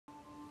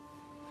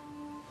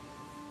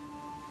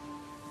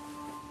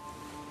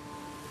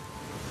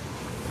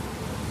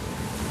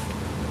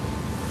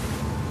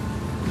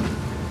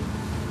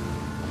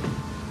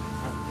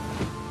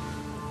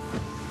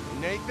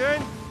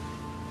Nathan?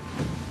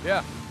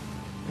 Yeah.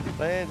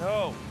 Land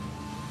ho.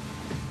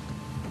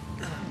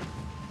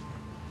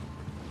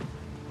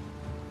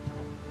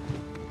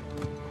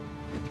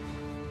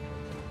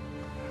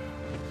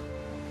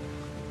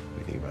 What do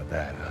you think about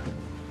that, huh?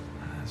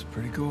 That's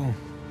pretty cool.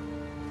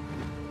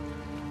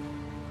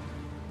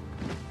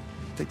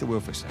 Take the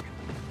wheel for a second.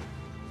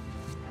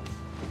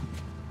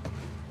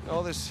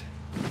 All this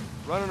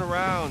running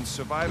around,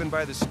 surviving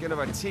by the skin of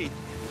our teeth.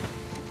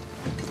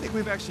 I think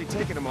we've actually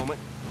taken a moment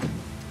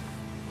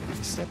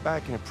to step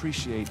back and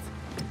appreciate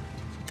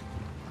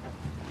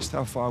just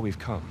how far we've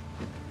come.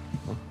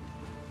 Huh?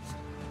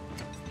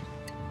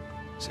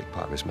 Sic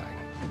parvis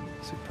magna.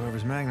 Sic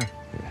parvis magna.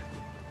 Yeah.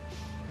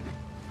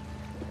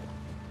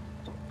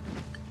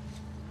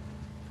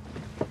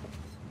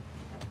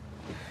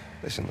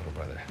 Listen, little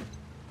brother.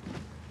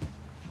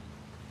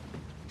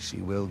 She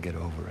will get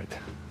over it.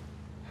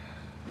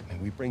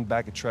 And we bring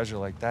back a treasure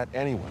like that,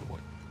 anyone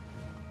would.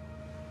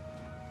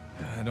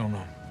 I don't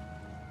know.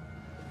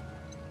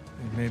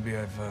 Maybe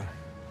I've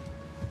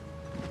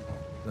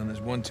done this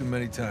one too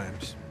many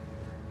times.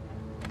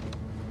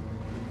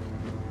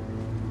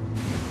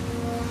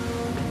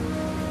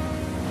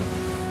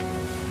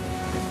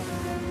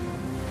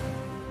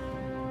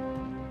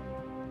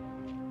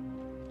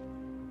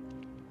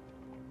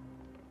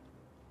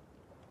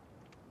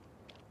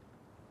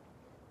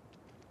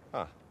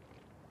 Huh.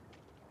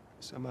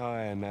 Somehow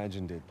I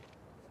imagined it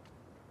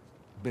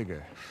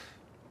bigger.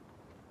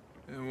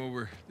 Yeah, well,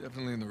 we're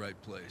definitely in the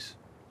right place.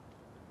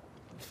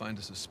 We'll find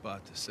us a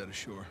spot to set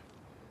ashore.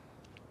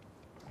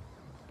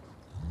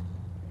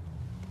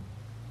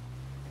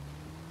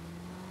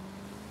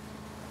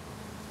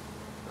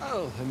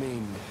 Well, I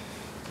mean,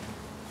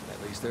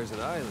 at least there's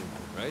an island,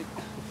 right?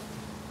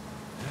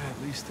 Yeah,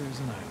 at least there's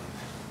an island.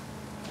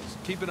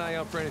 Just keep an eye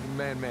out for anything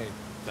man-made.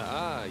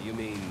 Ah, you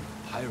mean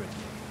pirate.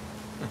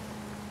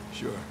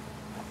 Sure.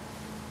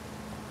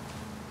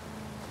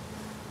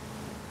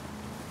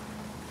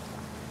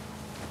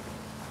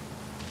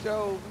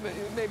 So,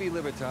 maybe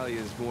Libertalia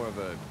is more of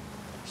a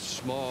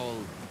small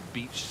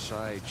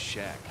beachside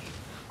shack.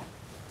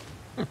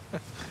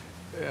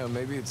 Yeah,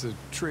 maybe it's a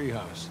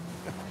treehouse.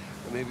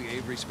 Or maybe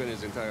Avery spent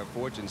his entire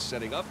fortune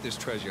setting up this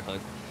treasure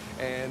hunt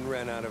and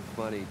ran out of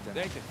money to...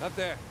 Nathan, up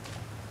there!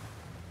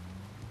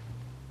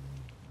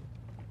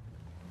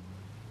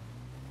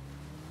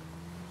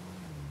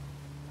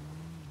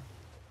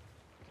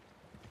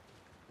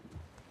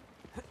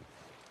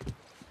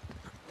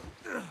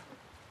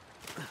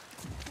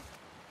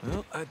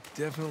 Well, that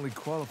definitely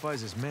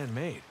qualifies as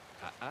man-made.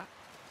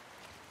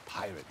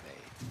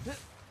 Pirate-made.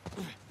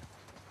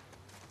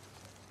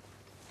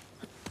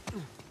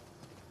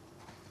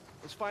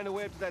 Let's find a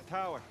way up to that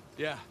tower.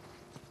 Yeah.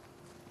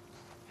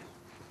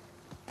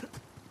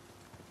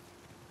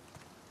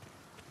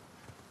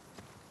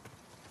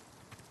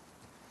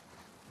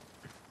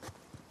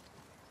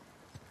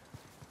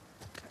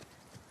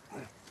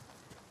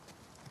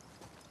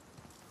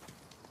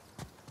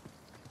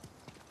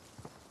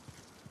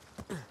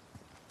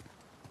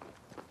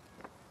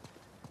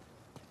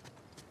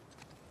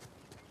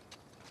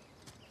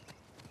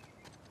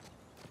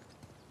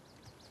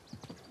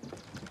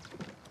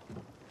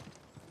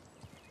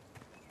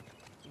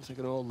 Looks like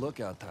an old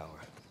lookout tower.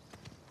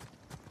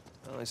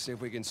 Well, let's see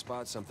if we can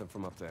spot something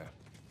from up there.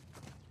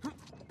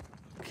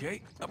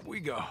 Okay, up we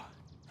go.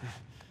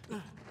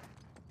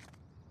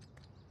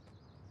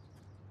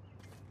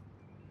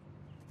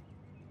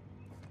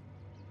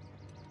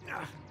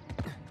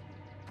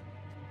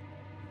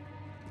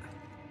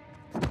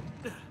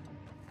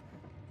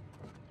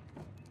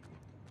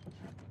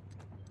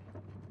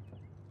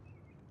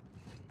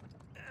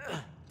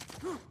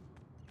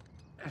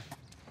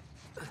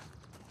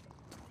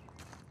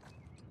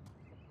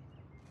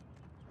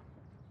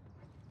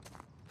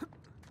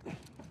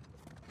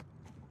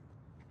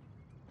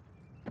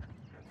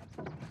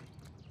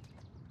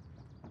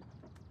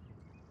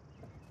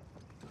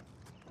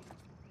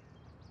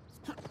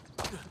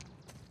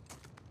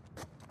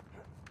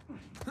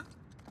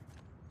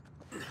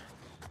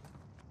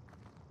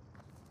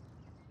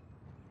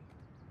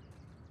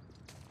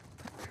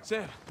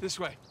 Sam, this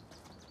way.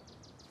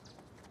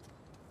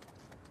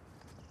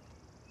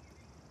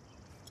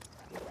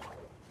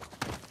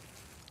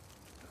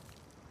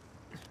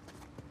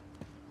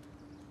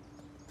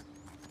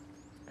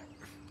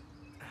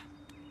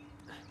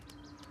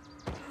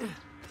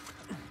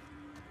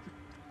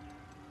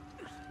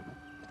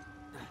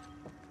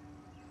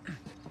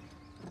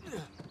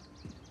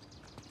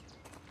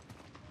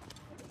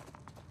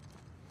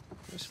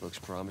 This looks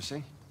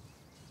promising.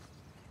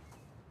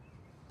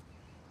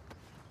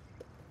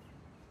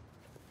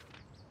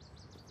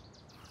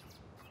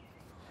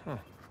 Huh.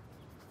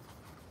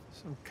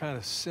 Some kind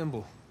of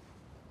symbol.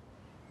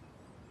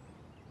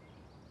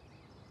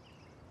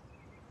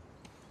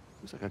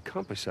 Looks like a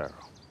compass arrow.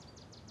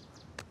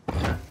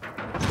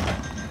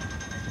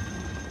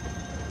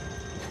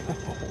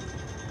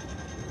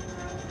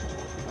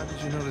 How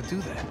did you know to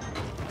do that?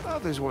 Well,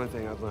 there's one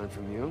thing I've learned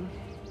from you.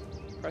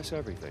 Press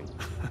everything.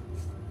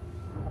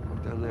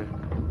 Look down there.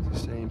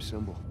 What's it Same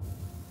symbol.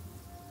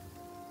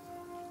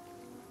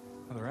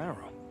 Another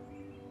arrow.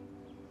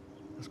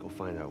 Let's go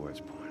find out where it's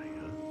pointing,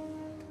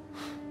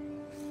 huh?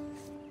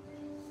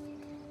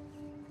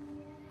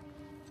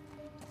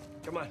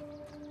 Come on.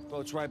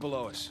 Boat's right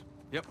below us.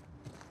 Yep.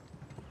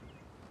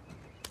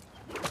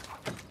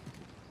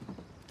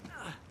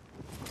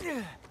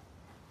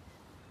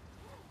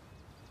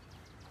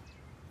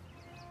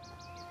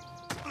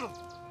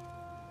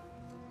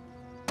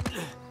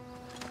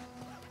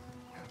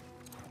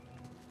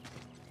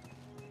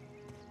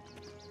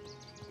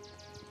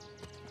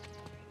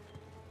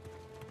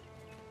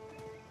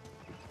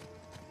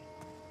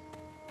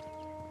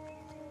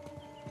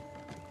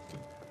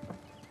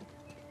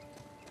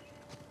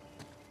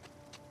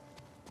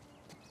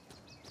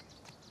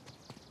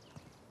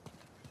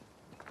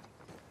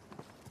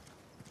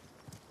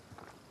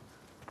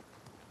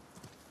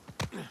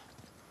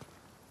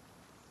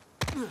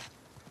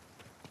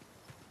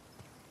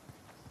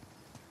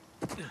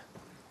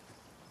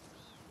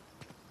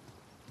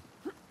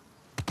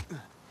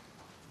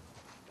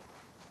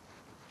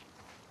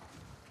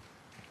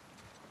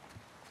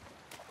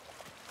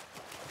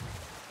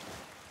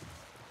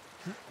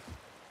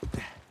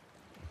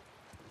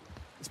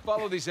 Let's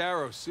follow these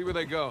arrows, see where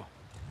they go.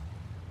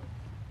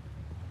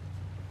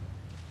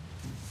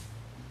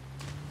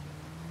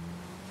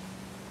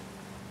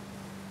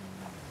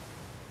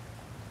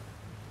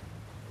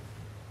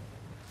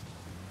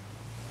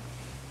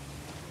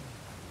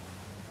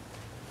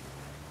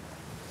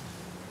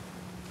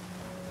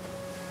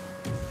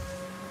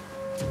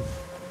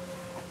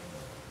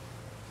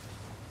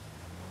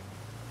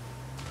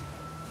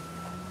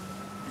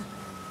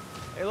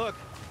 Hey, look.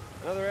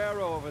 Another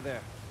arrow over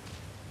there.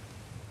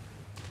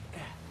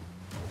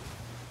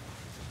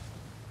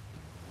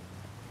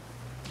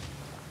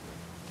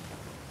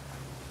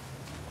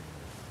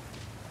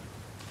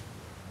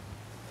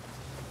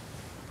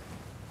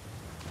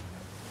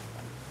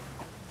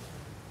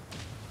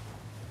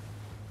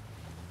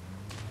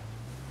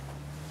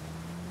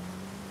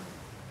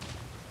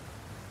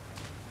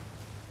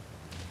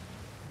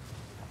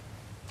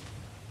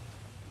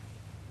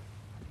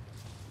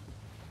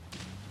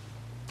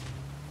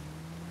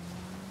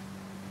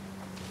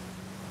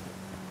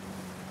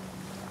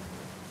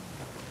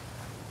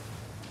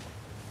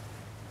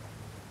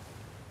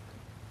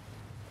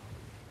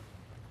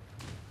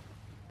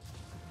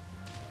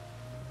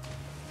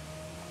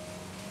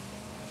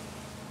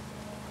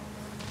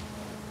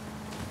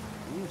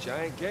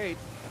 Giant gate.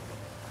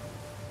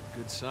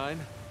 Good sign.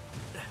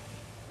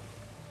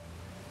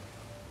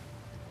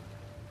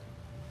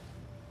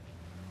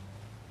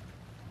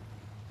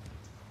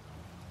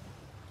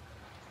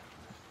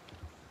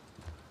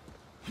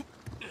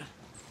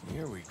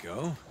 Here we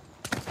go.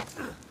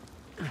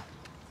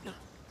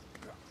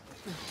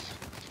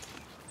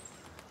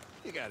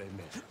 You gotta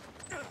admit,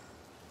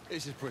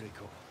 this is pretty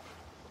cool.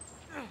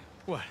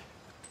 What?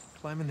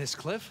 Climbing this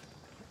cliff?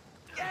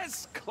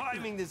 Yes!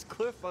 Climbing this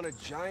cliff on a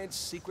giant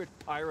secret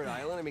pirate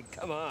island? I mean,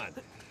 come on.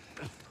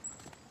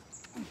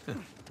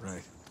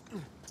 Right.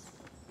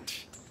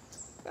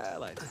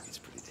 Well, I think it's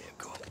pretty damn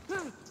cool.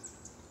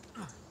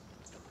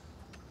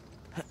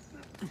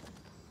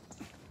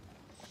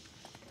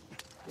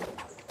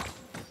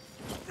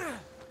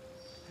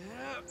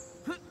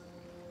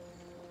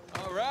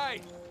 All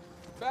right.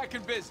 Back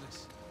in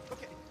business.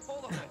 Okay,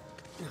 hold on.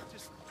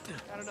 Just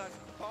gotta not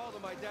fall to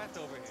my death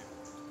over here.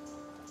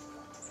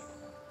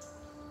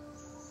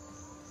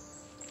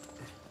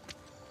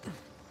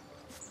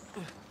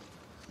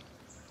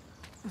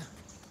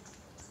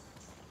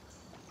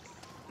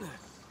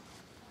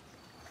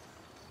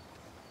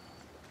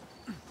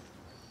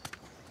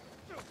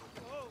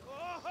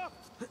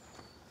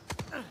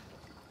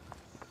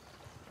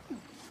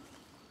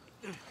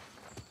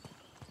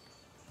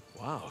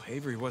 Wow,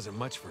 Avery wasn't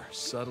much for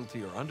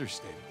subtlety or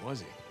understatement,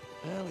 was he?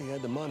 Well, he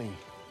had the money.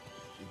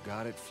 You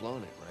got it,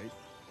 flown it, right?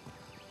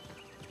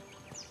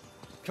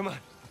 Come on,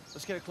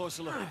 let's get a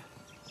closer look.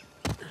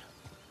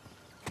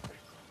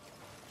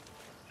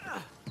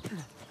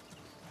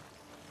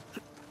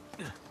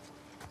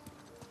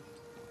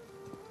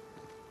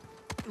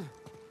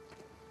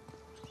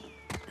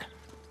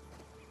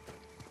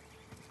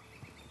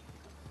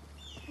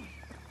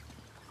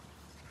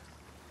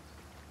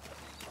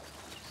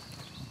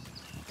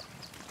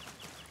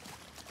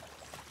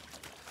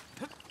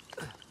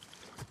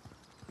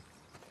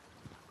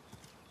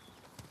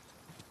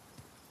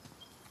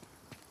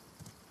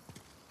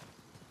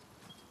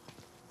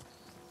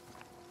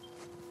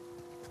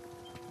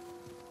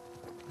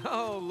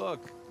 Oh,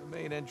 look. The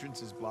main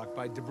entrance is blocked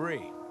by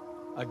debris.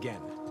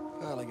 Again.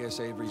 Well, I guess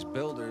Avery's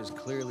builders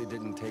clearly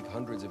didn't take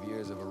hundreds of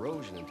years of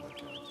erosion into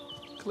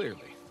account.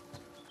 Clearly.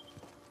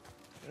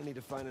 I need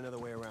to find another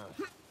way around.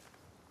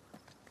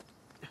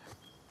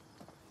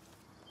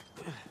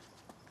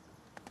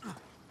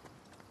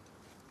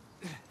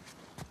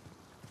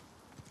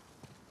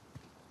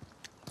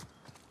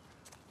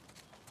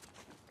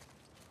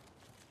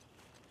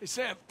 Hey,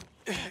 Sam.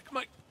 Come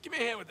on, give me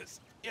a hand with this.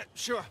 Yeah,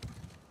 sure.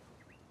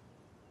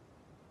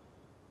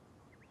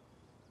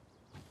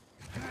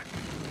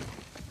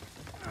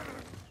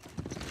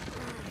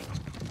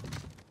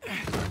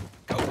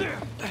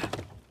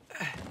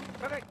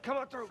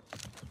 through.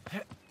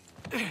 Thank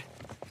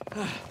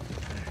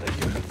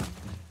you.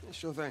 Yeah,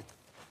 sure thing.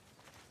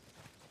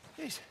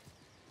 Jeez.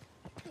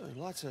 Really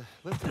lots of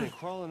lifting and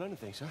crawling under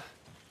things, huh?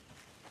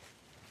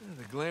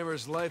 The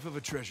glamorous life of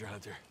a treasure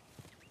hunter.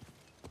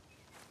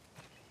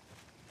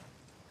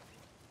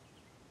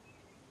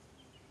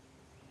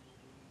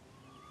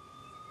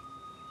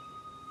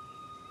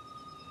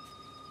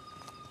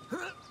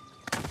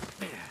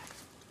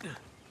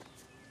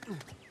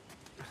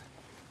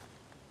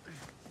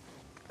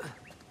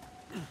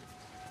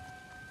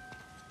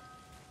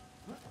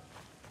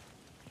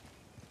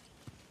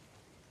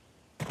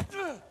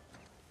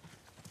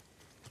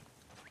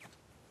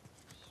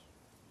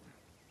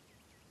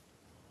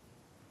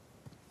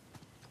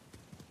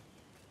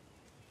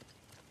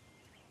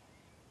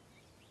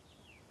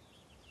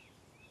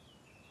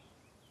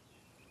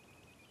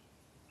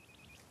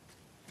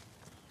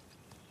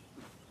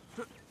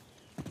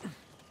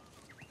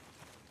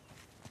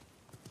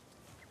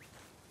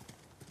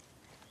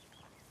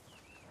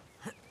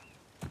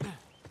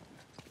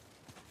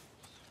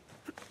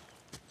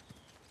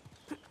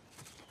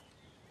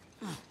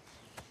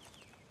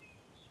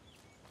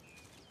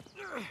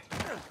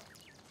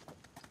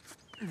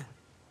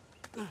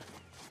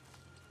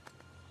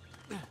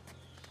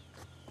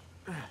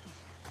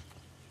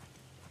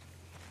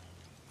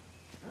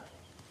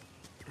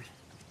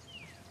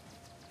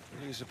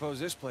 What do you suppose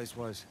this place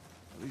was?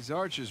 These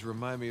arches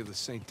remind me of the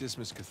St.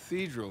 Dismas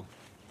Cathedral,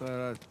 but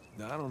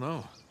I don't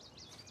know.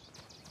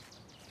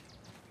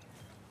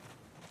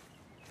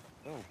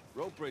 Oh,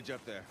 rope bridge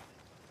up there.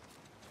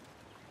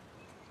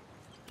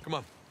 Come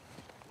on.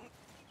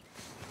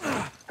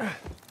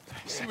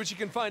 See what you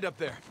can find up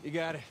there. You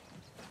got it.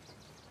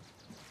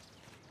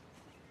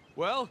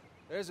 Well?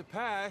 There's a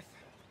path,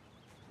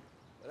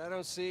 but I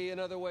don't see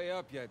another way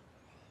up yet.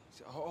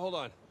 So, hold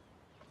on.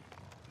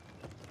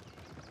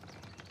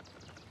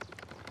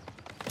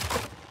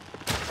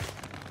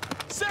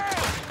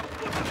 Sam!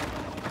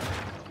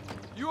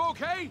 You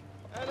okay?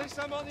 At least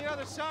I'm on the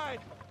other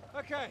side.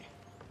 Okay.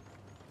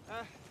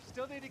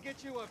 Still need to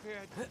get you up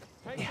here.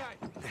 Hang tight.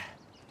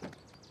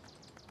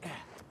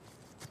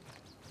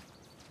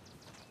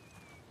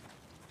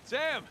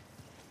 Sam!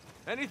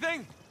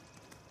 Anything?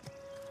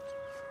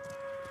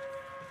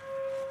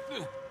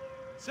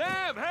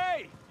 Sam,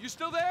 hey! You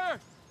still there?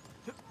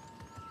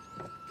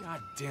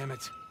 God damn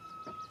it.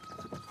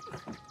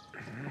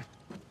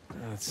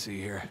 Let's see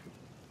here.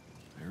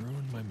 I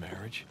ruined my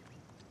marriage.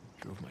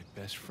 Drove my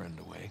best friend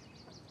away.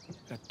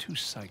 Got 2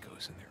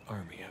 psychos in their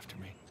army after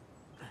me.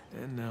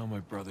 And now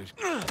my brother's...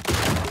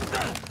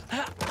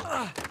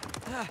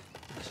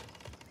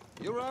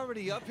 You're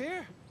already up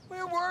here?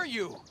 Where were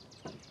you?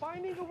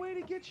 Finding a way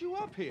to get you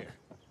up here.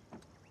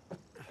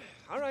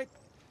 All right.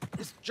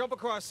 Just jump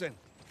across then.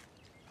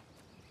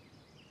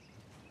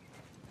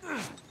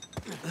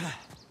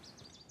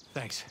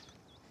 Thanks.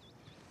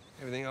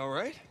 Everything all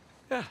right?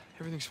 Yeah,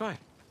 everything's fine.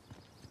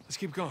 Let's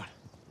keep going.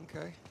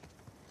 Okay.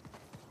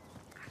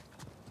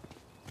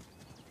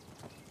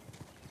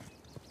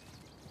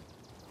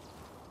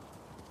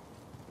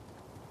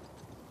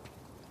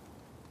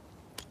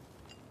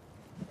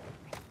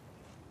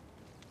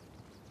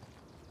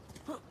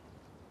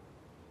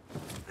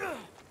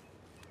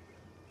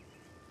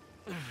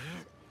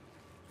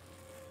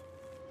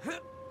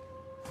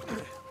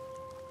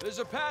 There's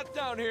a path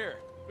down here.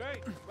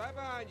 Great. Right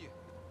behind you.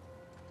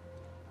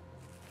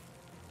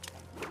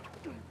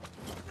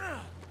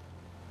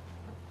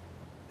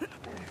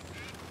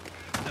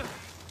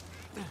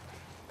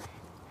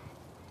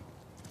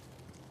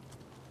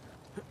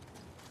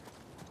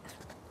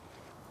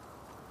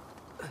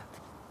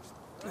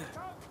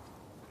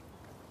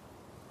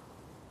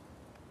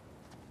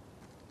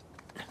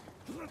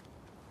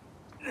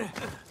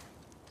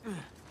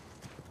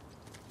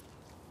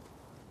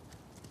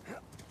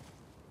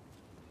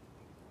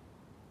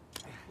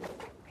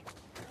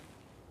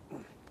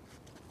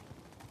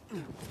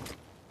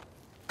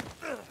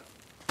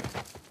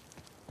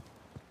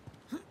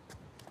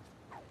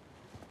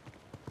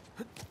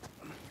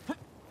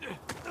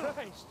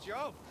 Nice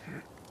jump.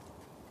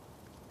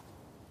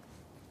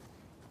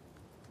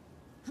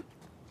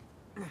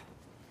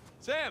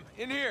 Sam,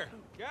 in here.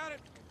 Got it.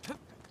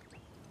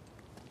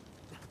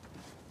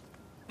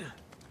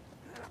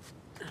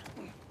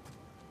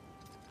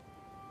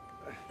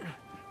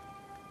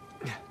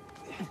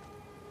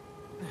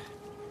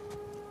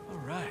 All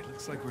right,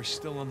 looks like we're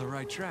still on the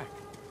right track.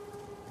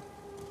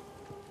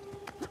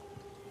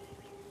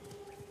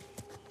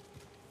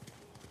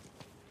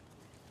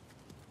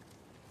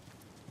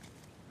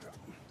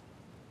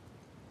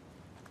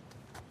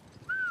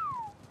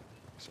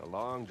 It's a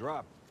long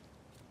drop.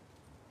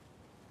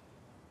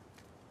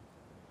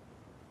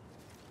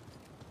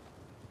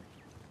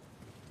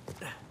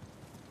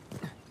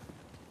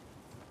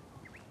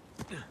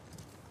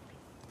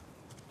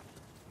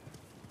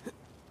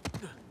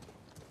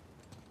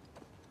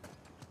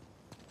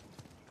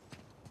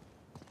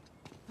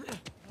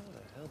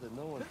 How did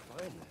no one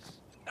find this?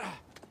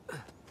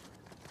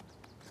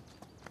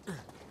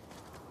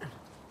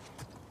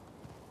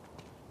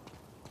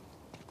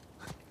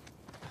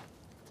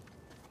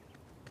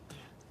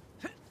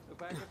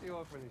 back at the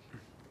orphanage.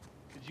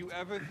 Did you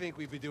ever think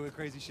we'd be doing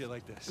crazy shit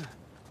like this?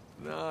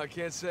 No, I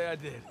can't say I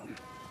did.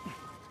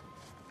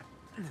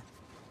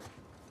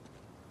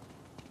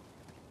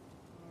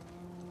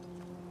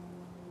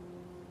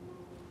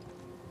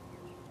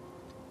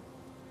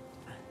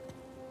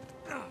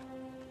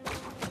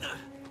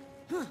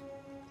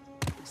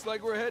 Looks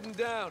like we're heading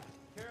down.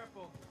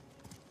 Careful.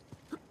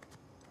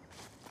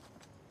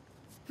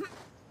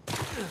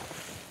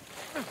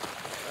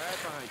 Right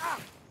behind you.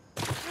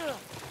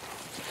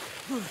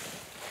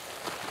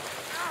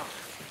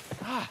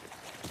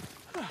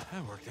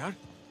 That worked out.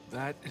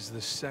 That is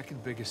the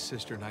second biggest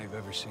cistern I've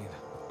ever seen.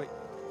 Wait,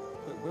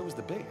 where was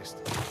the biggest?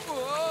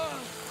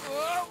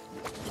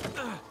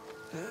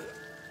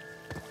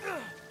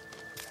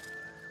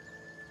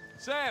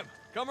 Sam,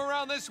 come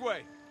around this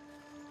way.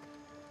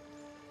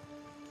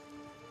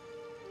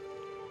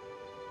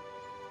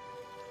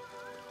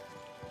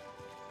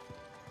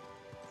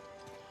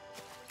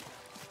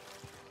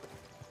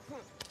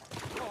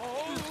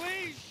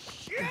 Holy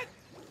shit!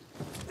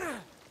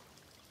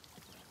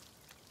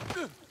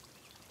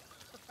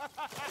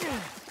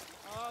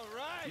 All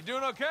right. You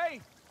doing okay?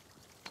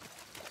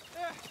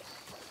 Yeah.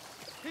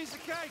 Piece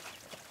of cake.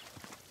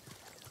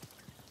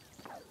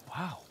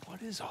 Wow,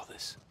 what is all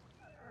this?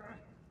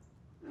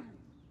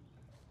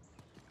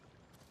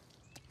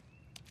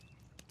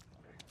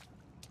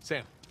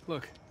 Sam,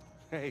 look.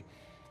 Hey,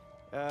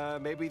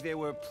 maybe they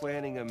were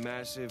planning a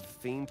massive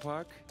theme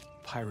park?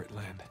 Pirate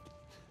land.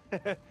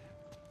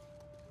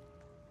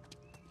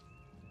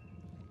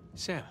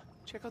 Sam,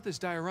 check out this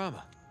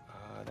diorama.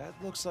 That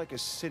looks like a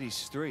city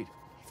street.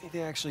 You think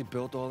they actually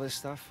built all this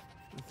stuff?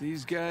 With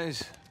these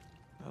guys,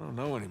 I don't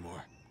know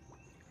anymore.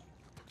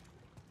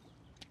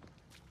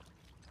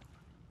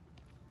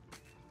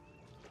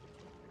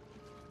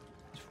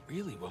 It's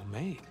really well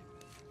made.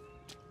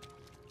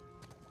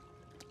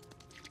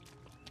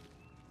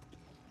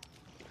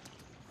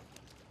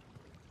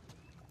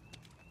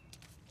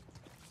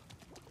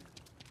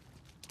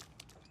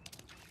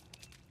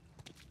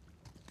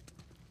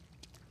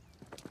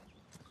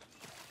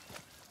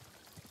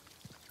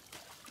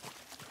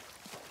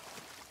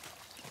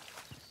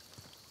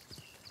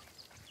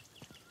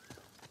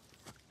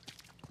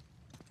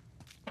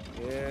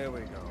 Here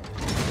we go.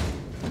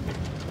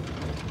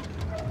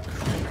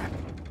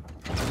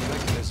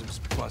 Mechanism's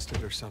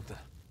busted or something.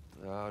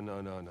 No.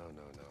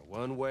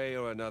 One way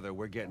or another,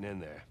 we're getting in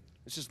there.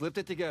 Let's just lift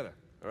it together,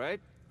 all right?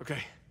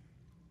 Okay.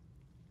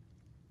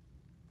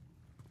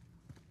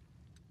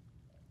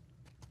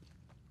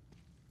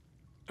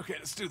 Okay,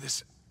 let's do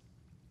this.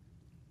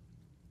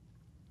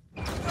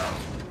 Come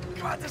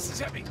on, this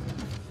is heavy.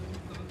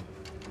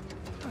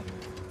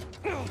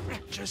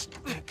 Just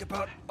think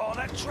about all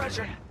that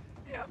treasure.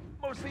 Yeah,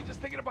 mostly just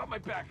thinking about my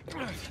back.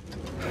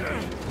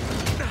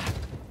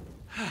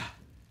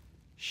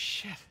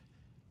 Shit.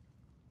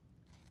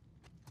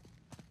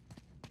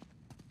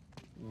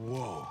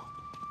 Whoa.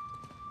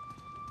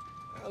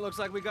 Looks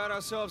like we got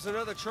ourselves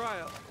another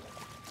trial.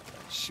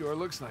 Sure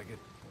looks like it.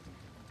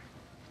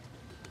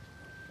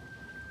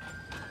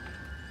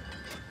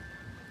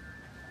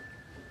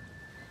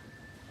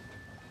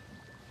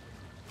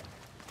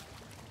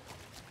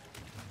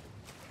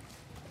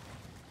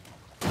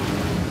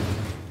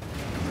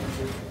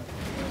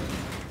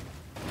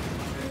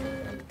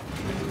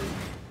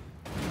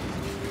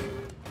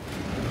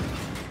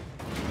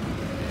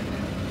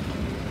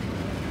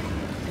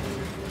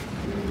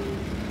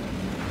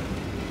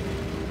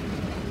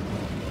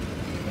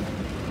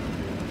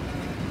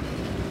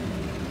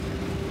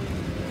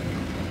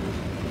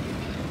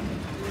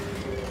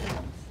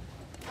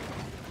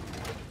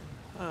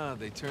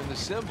 They turn the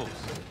symbols.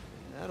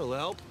 That'll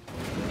help.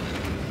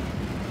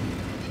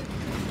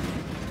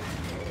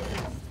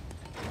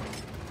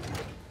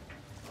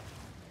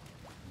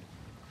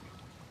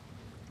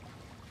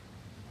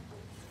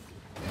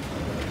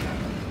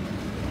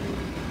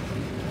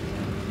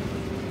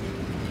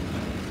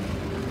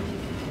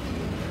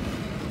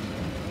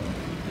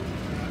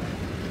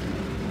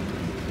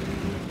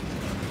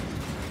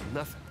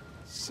 Nothing.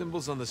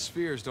 Symbols on the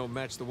spheres don't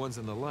match the ones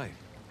in the light.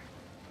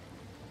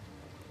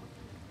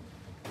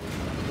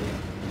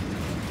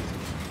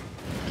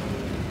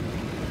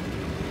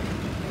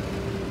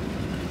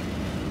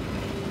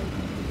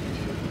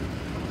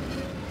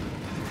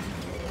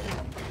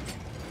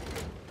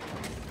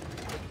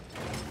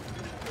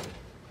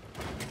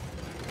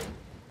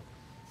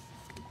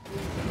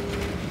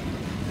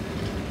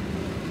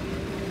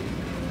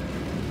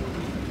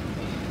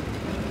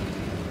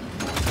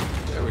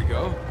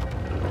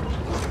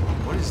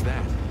 What is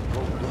that?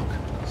 Oh, look.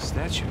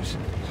 Statues.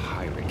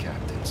 Pirate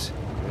captains.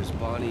 There's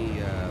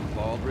Bonnie,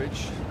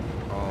 Baldridge,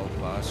 Carl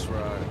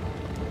Basra.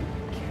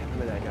 Can't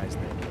remember that guy's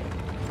name.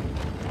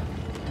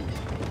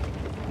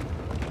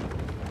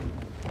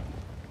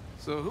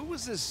 So who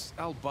was this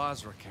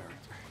Al-Basra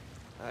character?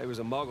 He was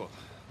a muggle,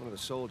 one of the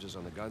soldiers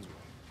on the Gunsway.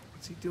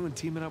 What's he doing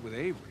teaming up with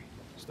Avery?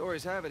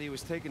 Stories have it he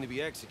was taken to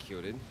be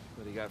executed,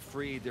 but he got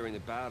freed during the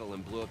battle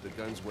and blew up the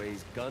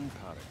Gunsway's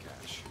gunpowder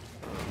cache.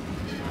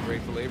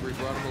 Grateful Avery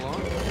brought him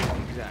along?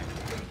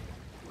 Exactly.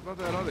 What about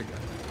that other guy?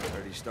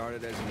 Heard he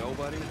started as a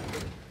nobody,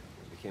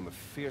 became a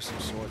fearsome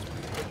swordsman.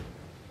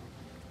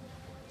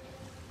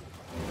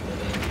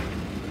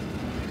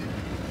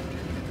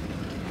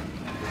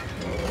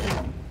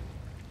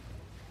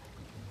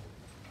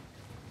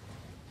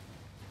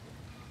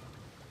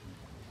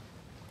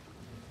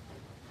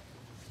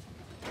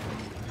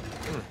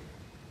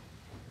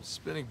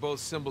 Spinning both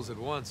symbols at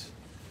once.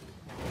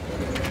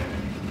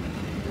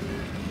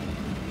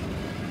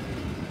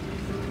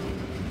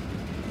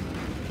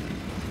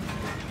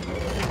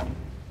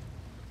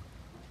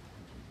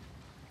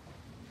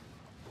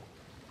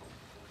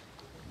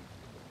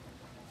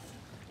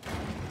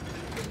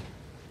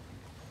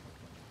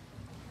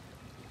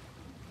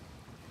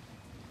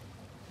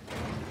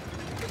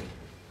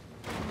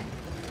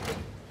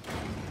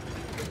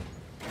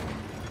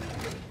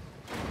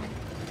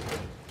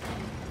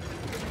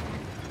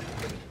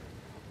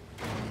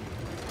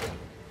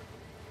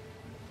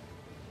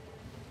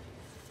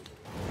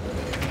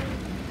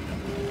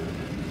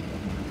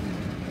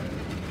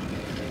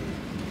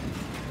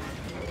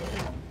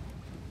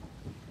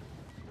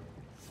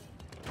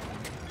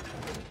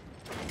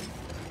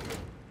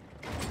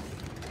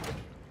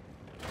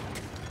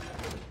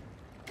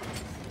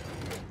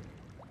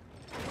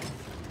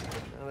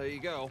 There you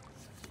go.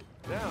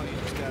 Now you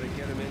just gotta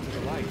get him into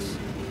the lights.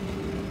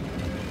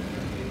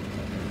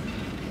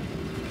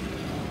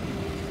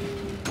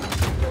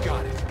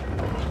 Got it.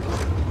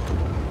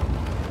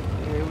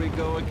 Here we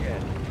go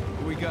again.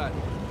 Who we got?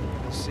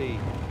 Let's see.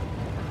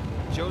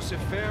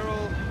 Joseph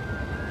Farrell,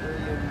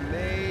 William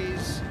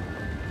Mays,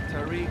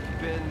 Tariq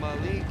bin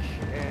Malik,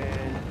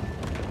 and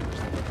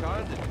Mr.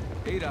 Condon.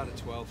 8 out of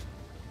 12.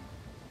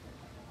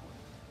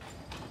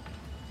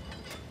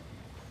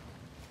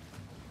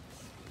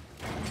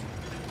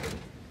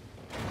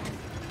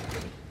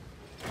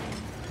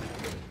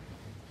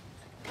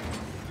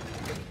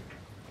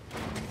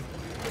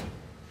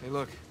 Hey,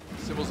 look.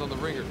 Symbols on the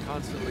ring are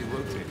constantly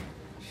rotating.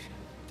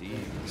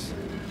 Deeds.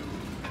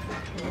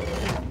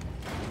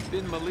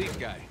 Bin Malik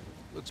guy.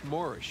 Looks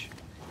Moorish.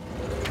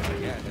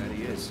 Yeah, that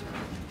he is.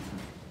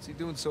 What's he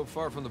doing so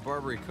far from the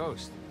Barbary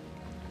coast?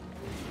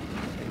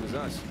 Same as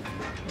us.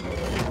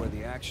 Where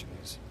the action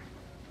is.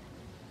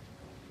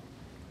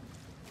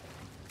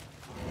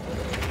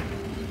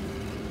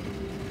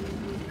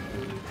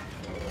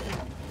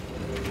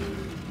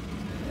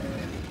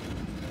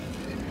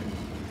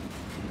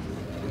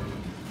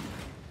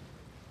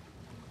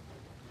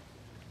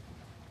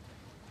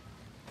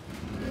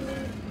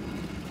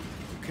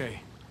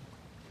 Okay.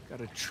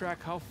 Gotta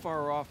track how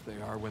far off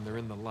they are when they're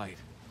in the light.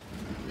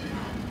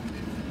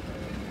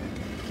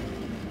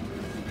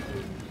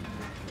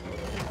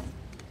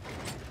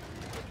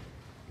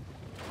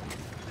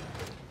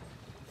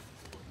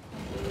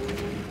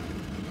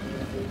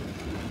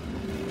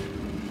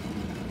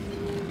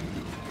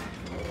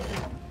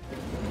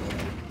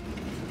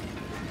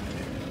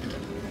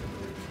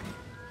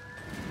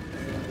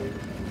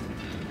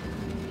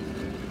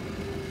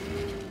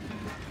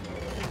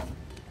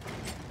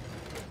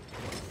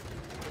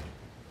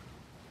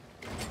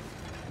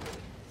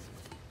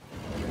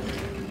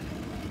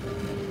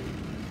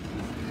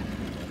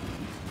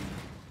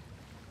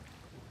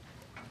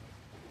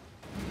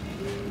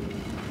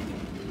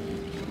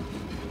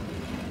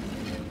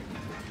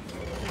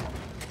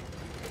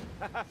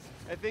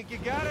 I think you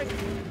got it.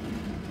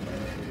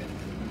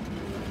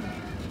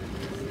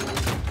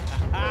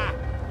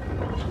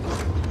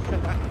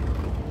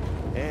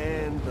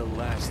 And the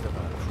last of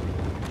our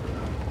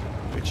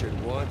crew.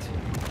 Richard Want,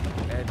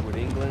 Edward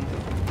England,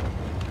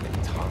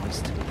 and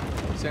Thomas.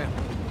 Sam,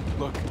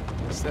 look.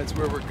 That's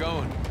where we're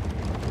going.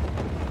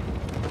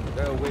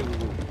 Oh, wait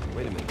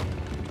a minute.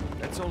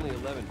 That's only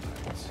 11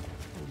 pirates.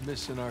 We're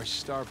missing our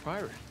star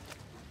pirate.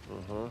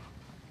 Uh-huh.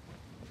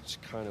 It's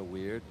kind of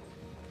weird.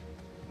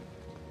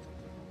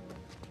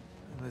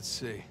 Let's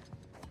see.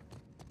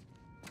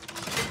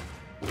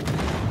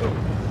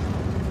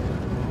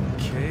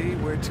 Okay,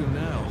 where to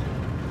now?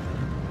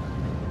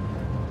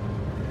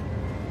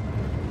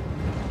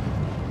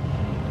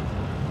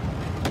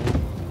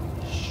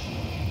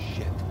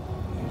 Shit.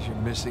 There's your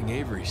missing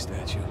Avery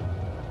statue.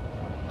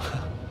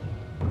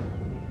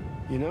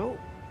 You know,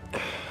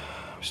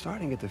 I'm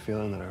starting to get the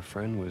feeling that our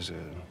friend was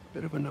a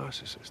bit of a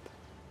narcissist.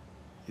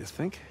 You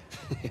think?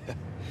 Yeah.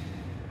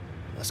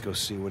 Let's go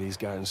see what he's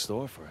got in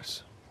store for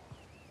us.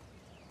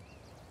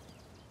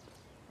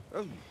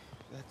 Oh,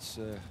 that's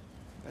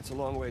a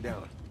long way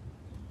down.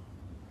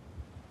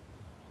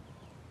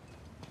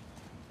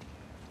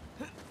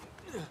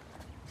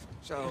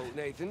 So,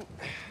 Nathan,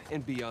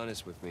 and be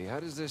honest with me,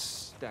 how does this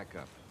stack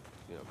up,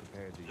 you know,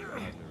 compared to your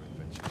other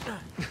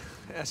adventures?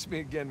 Ask me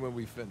again when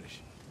we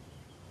finish.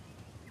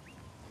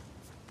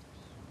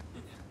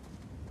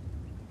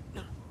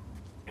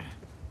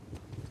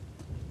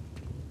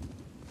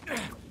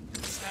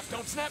 Snap,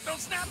 don't snap, don't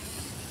snap!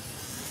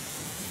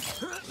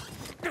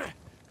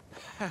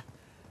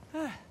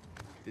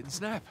 Didn't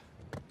snap.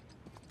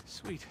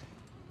 Sweet.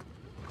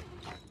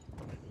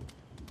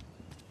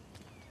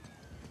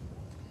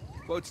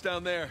 Boat's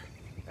down there.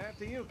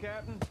 After you,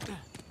 Captain.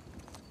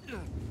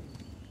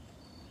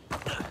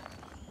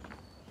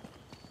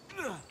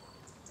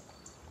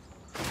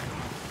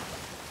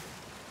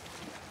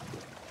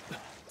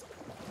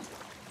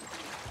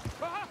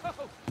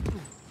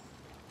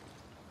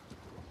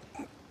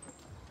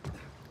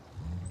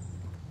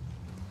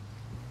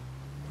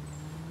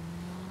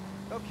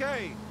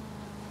 Okay.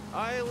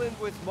 Island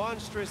with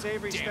monstrous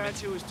Avery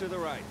statues to the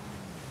right.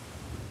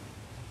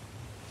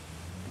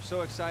 I'm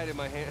so excited,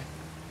 my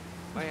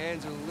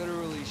hands are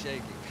literally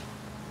shaking.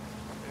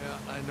 Yeah,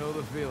 I know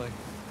the feeling.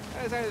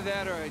 It's either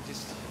that or I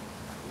just,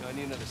 I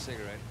need another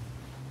cigarette.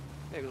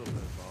 Maybe a little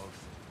bit of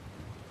both.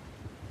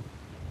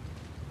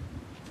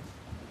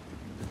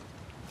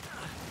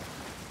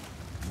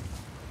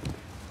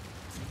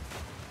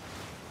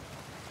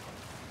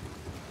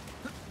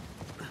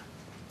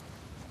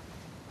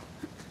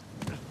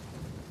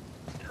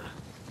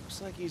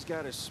 Looks like he's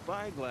got a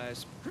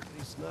spyglass, but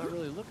he's not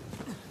really looking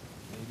for it.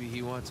 Maybe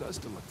he wants us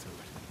to look through it.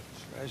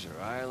 Treasure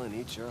Island,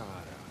 eat your heart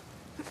out.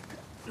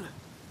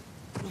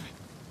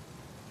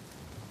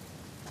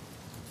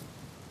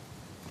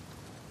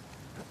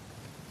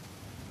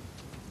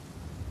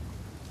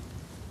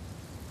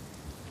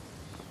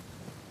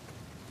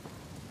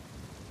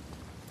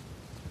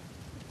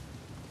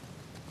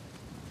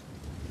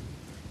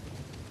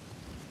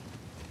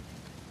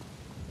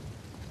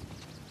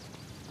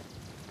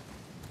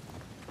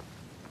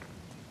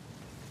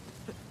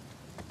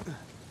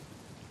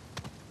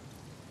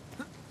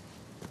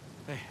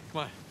 Hey,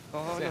 come on.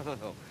 Oh, Sam. no.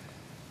 Oh,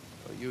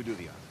 you do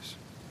the honors.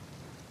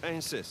 I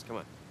insist, come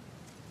on.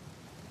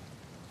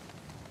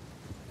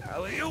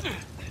 Alley-oop!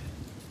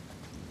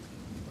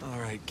 All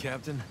right,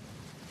 Captain.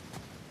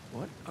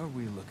 What are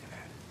we looking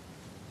at?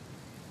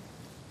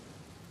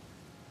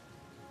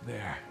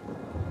 There.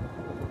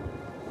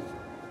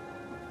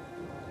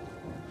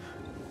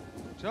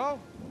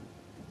 So?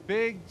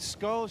 Big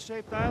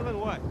skull-shaped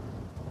island, what?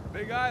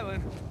 Big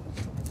island.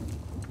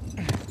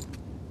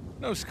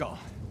 No skull.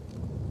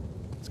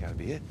 It's gotta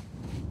be it.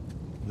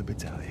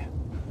 Libertalia.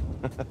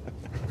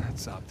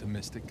 That's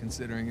optimistic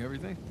considering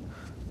everything.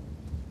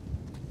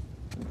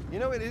 You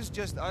know, it is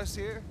just us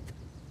here.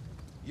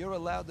 You're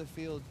allowed to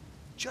feel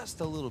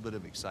just a little bit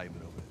of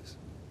excitement over this.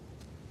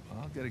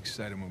 Well, I'll get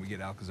excited when we get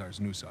Alcazar's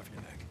noose off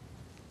your neck.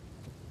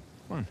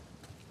 Come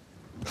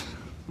on.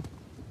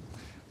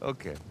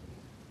 Okay.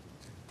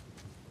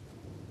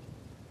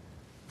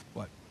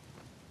 What?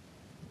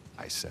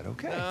 I said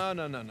okay.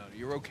 No.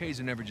 Your okays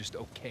are never just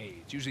okay.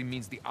 It usually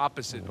means the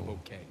opposite of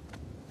okay.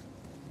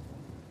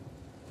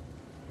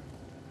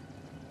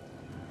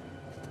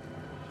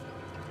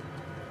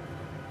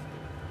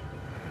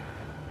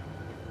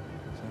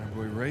 Is that our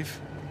boy Rafe?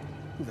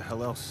 Who the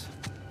hell else?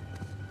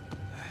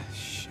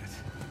 Shit.